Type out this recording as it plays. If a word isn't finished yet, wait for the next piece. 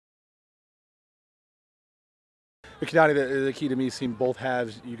But Keidane, the key to me seemed both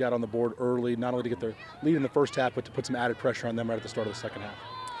halves you got on the board early, not only to get the lead in the first half, but to put some added pressure on them right at the start of the second half.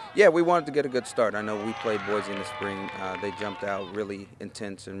 Yeah, we wanted to get a good start. I know we played Boise in the spring. They jumped out really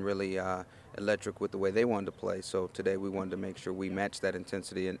intense and really electric with the way they wanted to play. So today we wanted to make sure we matched that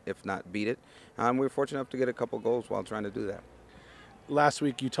intensity and if not beat it. We were fortunate enough to get a couple goals while trying to do that. Last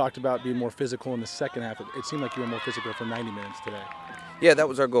week you talked about being more physical in the second half. It seemed like you were more physical for 90 minutes today. Yeah, that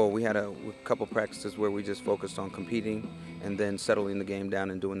was our goal. We had a couple practices where we just focused on competing and then settling the game down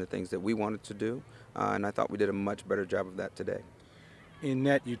and doing the things that we wanted to do. And I thought we did a much better job of that today. In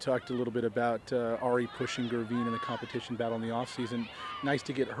net, you talked a little bit about Ari pushing Gervine in the competition battle in the offseason. Nice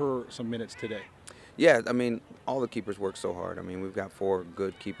to get her some minutes today. Yeah, I mean, all the keepers work so hard. I mean, we've got 4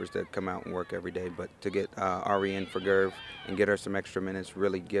 good keepers that come out and work every day, but to get Ari in for Gerv and get her some extra minutes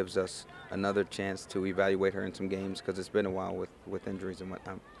really gives us another chance to evaluate her in some games because it's been a while with injuries and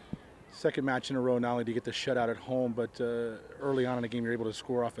whatnot. Second match in a row, not only do you get the shutout at home, but early on in the game you're able to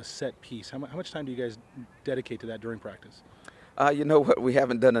score off a set piece. How much time do you guys dedicate to that during practice? You know what? We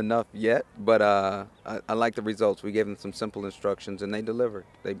haven't done enough yet, but I like the results. We gave them some simple instructions, and they delivered.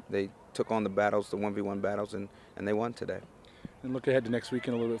 They took on the battles, the 1v1 battles, and they won today. And look ahead to next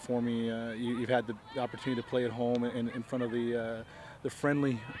weekend a little bit for me. You've had the opportunity to play at home and in front of the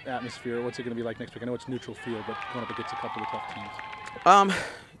friendly atmosphere. What's it going to be like next week? I know it's neutral field, but going up against a couple of tough teams.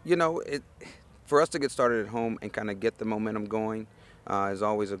 You know, for us to get started at home and kind of get the momentum going is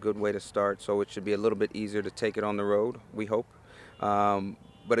always a good way to start. So it should be a little bit easier to take it on the road, we hope.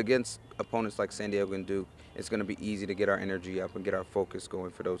 But against opponents like San Diego and Duke, it's going to be easy to get our energy up and get our focus going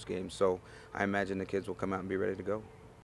for those games. So I imagine the kids will come out and be ready to go.